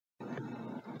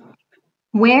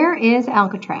Where is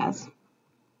Alcatraz?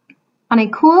 On a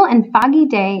cool and foggy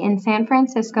day in San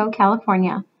Francisco,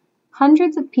 California,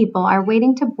 hundreds of people are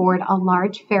waiting to board a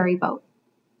large ferry boat.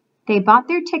 They bought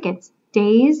their tickets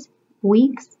days,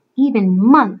 weeks, even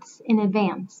months in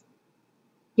advance.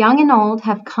 Young and old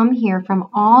have come here from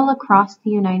all across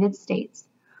the United States.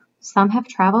 Some have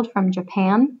traveled from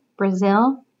Japan,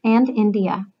 Brazil, and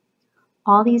India.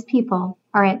 All these people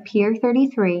are at Pier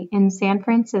 33 in San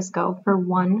Francisco for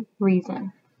one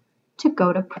reason: to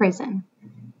go to prison.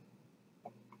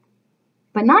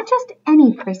 But not just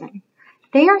any prison.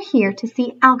 They are here to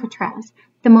see Alcatraz,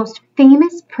 the most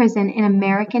famous prison in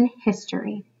American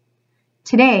history.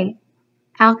 Today,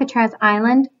 Alcatraz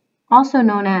Island, also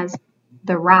known as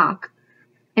The Rock,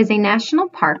 is a national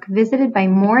park visited by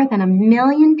more than 1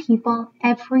 million people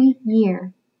every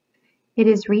year. It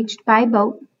is reached by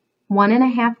boat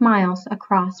 1.5 miles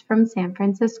across from San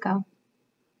Francisco.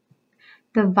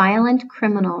 The violent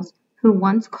criminals who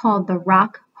once called The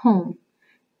Rock home,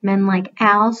 men like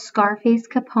Al Scarface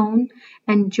Capone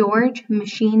and George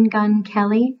Machine Gun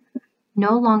Kelly,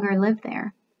 no longer live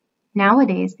there.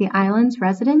 Nowadays, the island's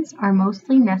residents are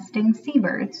mostly nesting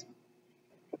seabirds.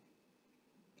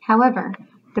 However,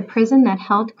 the prison that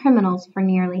held criminals for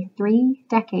nearly 3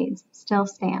 decades still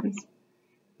stands.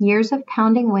 Years of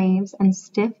pounding waves and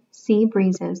stiff sea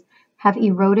breezes have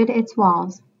eroded its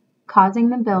walls, causing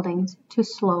the buildings to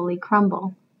slowly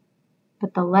crumble.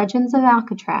 But the legends of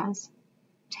Alcatraz,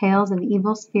 tales of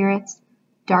evil spirits,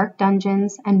 dark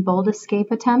dungeons, and bold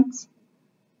escape attempts,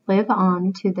 live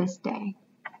on to this day.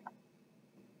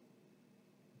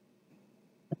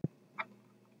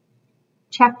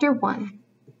 Chapter 1: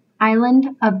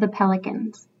 Island of the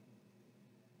Pelicans.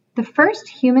 The first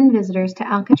human visitors to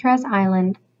Alcatraz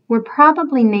Island were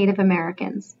probably Native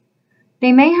Americans.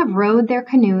 They may have rowed their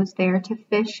canoes there to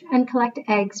fish and collect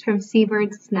eggs from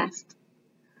seabirds' nests.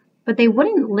 But they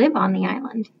wouldn't live on the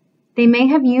island. They may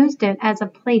have used it as a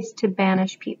place to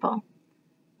banish people.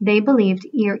 They believed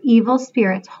evil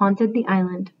spirits haunted the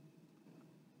island.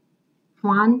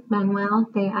 Juan Manuel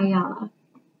de Ayala.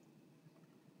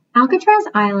 Alcatraz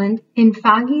Island in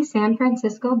foggy San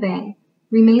Francisco Bay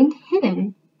remained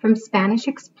hidden from Spanish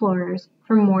explorers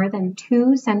for more than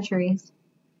 2 centuries.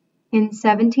 In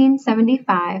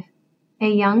 1775, a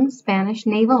young Spanish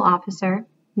naval officer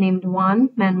named Juan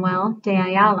Manuel de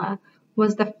Ayala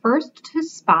was the first to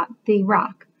spot the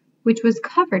rock, which was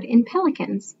covered in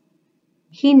pelicans.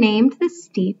 He named the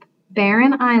steep,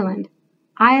 barren island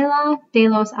Isla de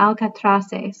los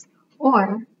Alcatraces,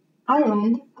 or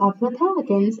Island of the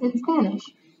Pelicans in Spanish.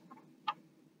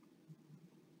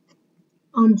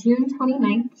 On June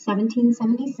 29,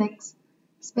 1776,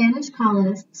 Spanish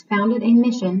colonists founded a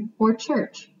mission or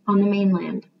church on the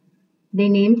mainland. They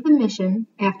named the mission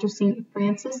after St.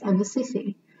 Francis of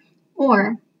Assisi,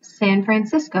 or San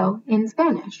Francisco in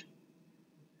Spanish.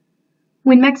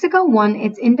 When Mexico won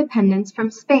its independence from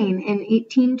Spain in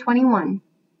 1821,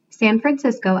 San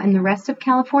Francisco and the rest of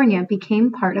California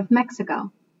became part of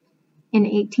Mexico. In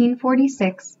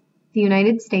 1846, the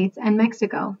United States and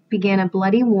Mexico began a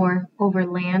bloody war over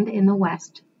land in the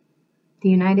West. The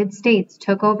United States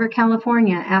took over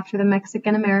California after the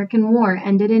Mexican-American War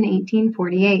ended in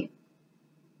 1848.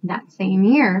 That same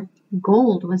year,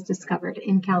 gold was discovered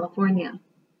in California.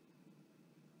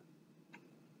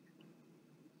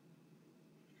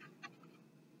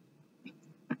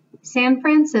 San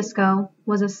Francisco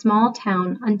was a small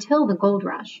town until the gold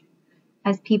rush.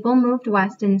 As people moved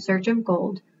west in search of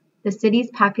gold, the city's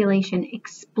population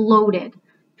exploded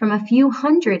from a few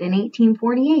hundred in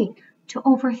 1848 to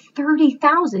over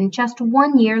 30,000 just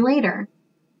 1 year later.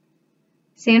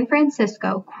 San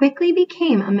Francisco quickly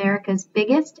became America's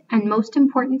biggest and most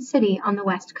important city on the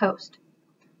West Coast.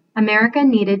 America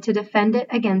needed to defend it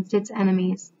against its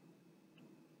enemies.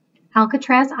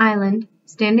 Alcatraz Island,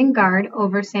 standing guard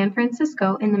over San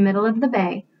Francisco in the middle of the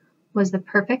bay, was the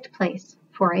perfect place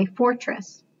for a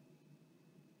fortress.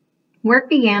 Work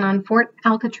began on Fort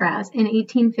Alcatraz in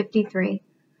 1853.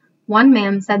 One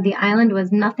man said the island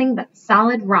was nothing but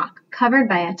solid rock covered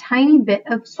by a tiny bit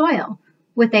of soil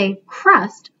with a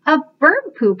crust of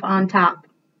bird poop on top.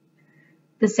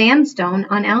 The sandstone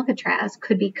on Alcatraz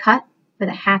could be cut with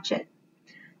a hatchet,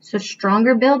 so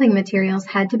stronger building materials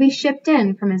had to be shipped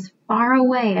in from as far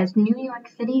away as New York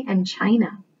City and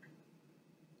China.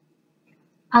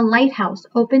 A lighthouse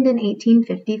opened in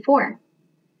 1854.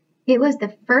 It was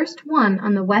the first one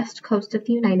on the west coast of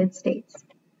the United States.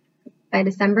 By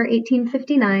December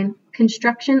 1859,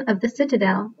 construction of the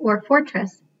citadel, or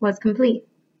fortress, was complete.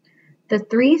 The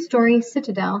 3-story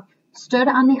citadel stood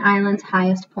on the island's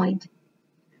highest point.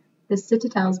 The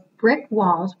citadel's brick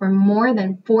walls were more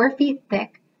than 4 feet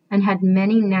thick and had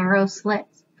many narrow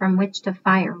slits from which to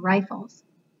fire rifles.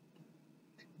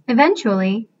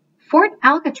 Eventually, Fort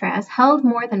Alcatraz held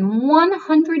more than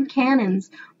 100 cannons,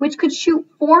 which could shoot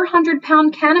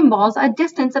 400-pound cannonballs a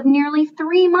distance of nearly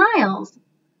 3 miles.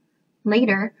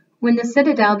 Later, when the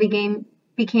citadel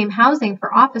became housing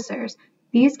for officers,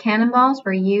 these cannonballs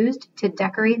were used to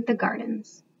decorate the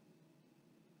gardens.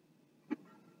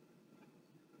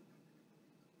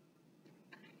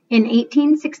 In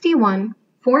 1861,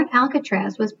 Fort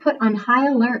Alcatraz was put on high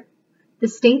alert. The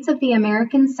states of the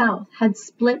American South had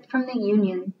split from the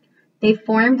Union. They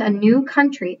formed a new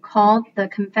country called the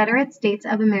Confederate States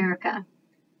of America.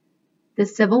 The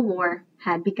Civil War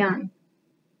had begun.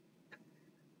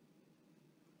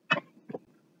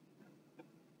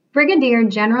 Brigadier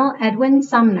General Edwin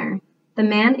Sumner, the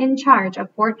man in charge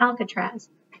of Fort Alcatraz,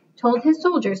 told his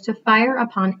soldiers to fire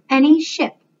upon any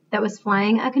ship that was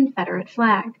flying a Confederate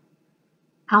flag.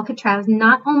 Alcatraz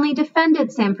not only defended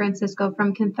San Francisco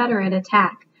from Confederate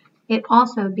attack, it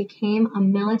also became a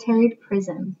military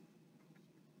prison.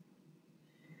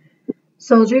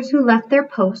 Soldiers who left their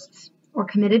posts or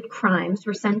committed crimes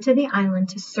were sent to the island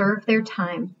to serve their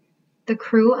time. The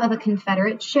crew of a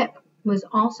Confederate ship was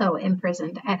also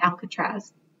imprisoned at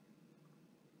Alcatraz.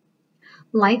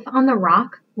 Life on the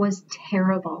Rock was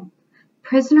terrible.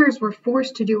 Prisoners were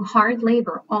forced to do hard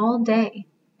labor all day.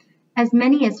 As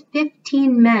many as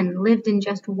 15 men lived in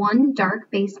just one dark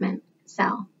basement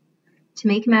cell. To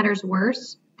make matters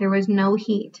worse, there was no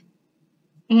heat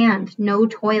and no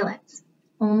toilets,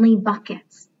 only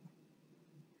buckets.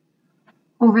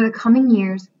 Over the coming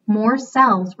years, more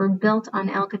cells were built on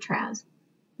Alcatraz,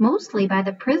 mostly by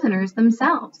the prisoners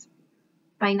themselves.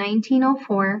 By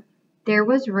 1904, there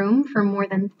was room for more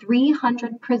than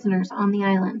 300 prisoners on the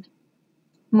island.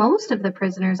 Most of the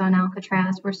prisoners on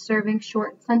Alcatraz were serving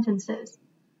short sentences,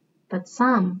 but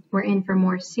some were in for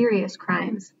more serious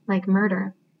crimes, like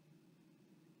murder.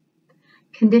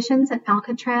 Conditions at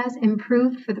Alcatraz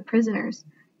improved for the prisoners.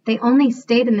 They only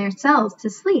stayed in their cells to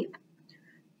sleep.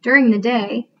 During the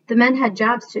day, the men had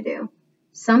jobs to do.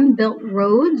 Some built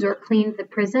roads or cleaned the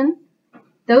prison.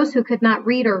 Those who could not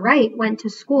read or write went to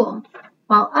school,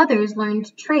 while others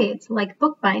learned trades like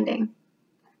bookbinding.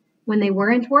 When they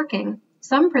weren't working,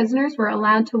 some prisoners were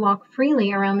allowed to walk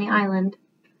freely around the island.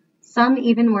 Some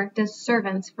even worked as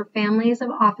servants for families of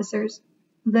officers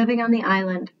living on the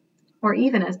island, or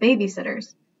even as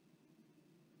babysitters.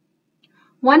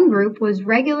 One group was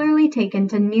regularly taken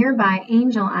to nearby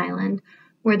Angel Island,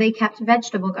 where they kept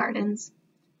vegetable gardens.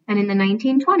 And in the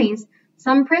 1920s,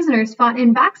 some prisoners fought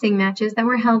in boxing matches that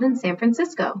were held in San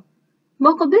Francisco.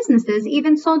 Local businesses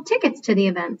even sold tickets to the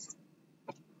events.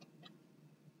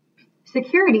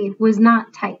 Security was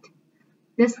not tight.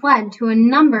 This led to a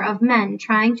number of men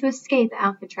trying to escape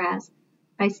Alcatraz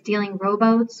by stealing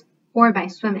rowboats or by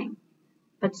swimming.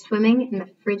 But swimming in the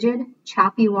frigid,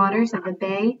 choppy waters of the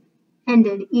bay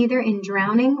ended either in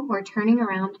drowning or turning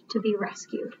around to be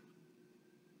rescued.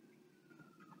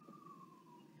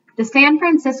 The San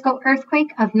Francisco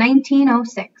earthquake of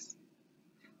 1906.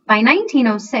 By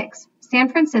 1906, San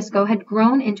Francisco had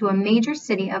grown into a major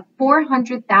city of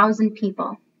 400,000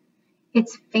 people.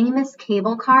 Its famous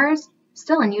cable cars,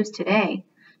 still in use today,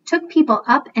 took people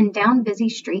up and down busy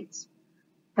streets.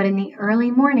 But in the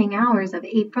early morning hours of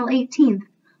April 18th,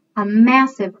 a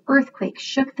massive earthquake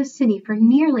shook the city for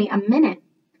nearly a minute.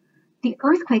 The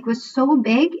earthquake was so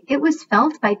big, it was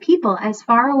felt by people as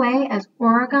far away as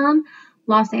Oregon,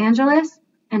 Los Angeles,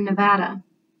 and Nevada.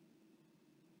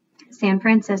 San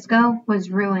Francisco was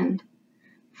ruined.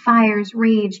 Fires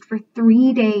raged for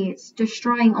 3 days,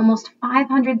 destroying almost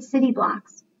 500 city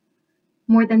blocks.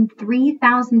 More than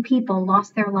 3,000 people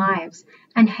lost their lives,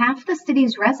 and half the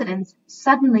city's residents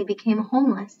suddenly became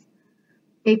homeless.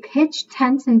 They pitched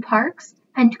tents in parks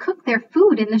and cooked their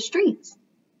food in the streets.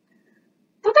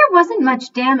 Though there wasn't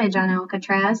much damage on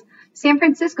Alcatraz, San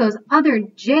Francisco's other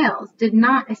jails did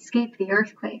not escape the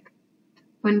earthquake.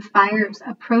 When fires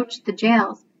approached the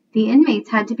jails, the inmates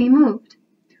had to be moved.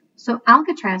 So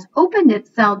Alcatraz opened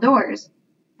its cell doors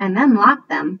and then locked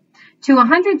them to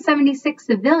 176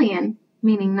 civilian,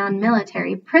 meaning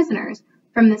non-military, prisoners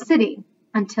from the city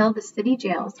until the city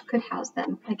jails could house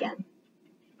them again.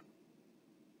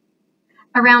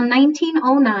 Around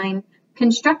 1909,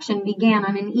 construction began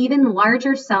on an even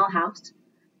larger cell house.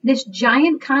 This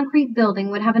giant concrete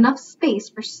building would have enough space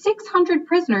for 600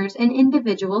 prisoners in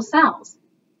individual cells.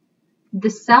 The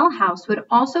cell house would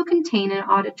also contain an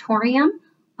auditorium,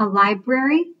 a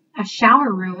library, a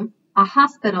shower room, a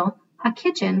hospital, a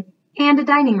kitchen, and a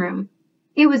dining room.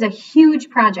 It was a huge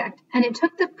project, and it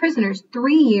took the prisoners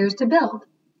 3 years to build.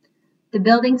 The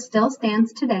building still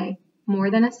stands today, more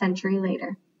than a century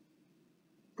later.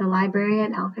 The library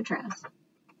at Alcatraz.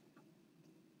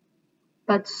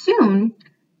 But soon,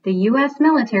 the U.S.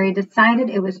 military decided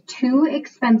it was too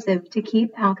expensive to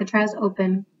keep Alcatraz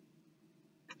open.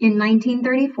 In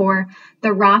 1934,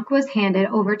 the rock was handed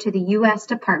over to the U.S.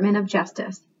 Department of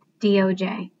Justice,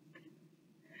 DOJ.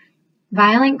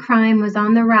 Violent crime was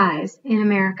on the rise in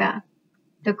America.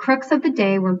 The crooks of the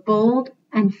day were bold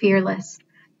and fearless.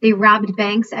 They robbed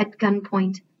banks at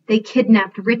gunpoint. They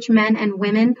kidnapped rich men and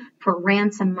women for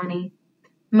ransom money.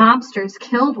 Mobsters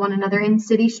killed one another in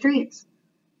city streets.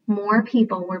 More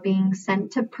people were being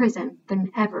sent to prison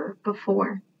than ever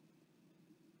before.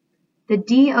 The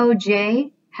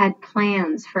DOJ had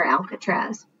plans for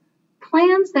Alcatraz,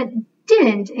 plans that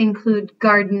didn't include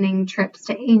gardening trips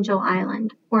to Angel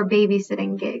Island or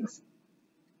babysitting gigs.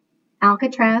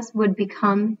 Alcatraz would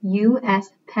become U.S.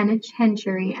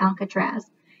 Penitentiary Alcatraz,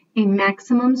 a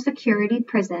maximum security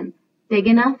prison big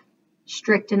enough,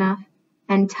 strict enough,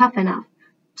 and tough enough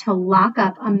to lock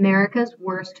up America's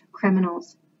worst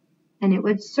criminals. And it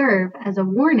would serve as a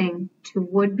warning to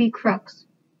would-be crooks.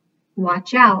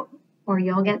 Watch out, or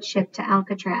you'll get shipped to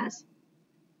Alcatraz.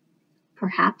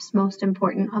 Perhaps most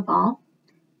important of all,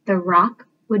 the rock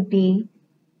would be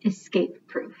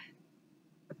escape-proof.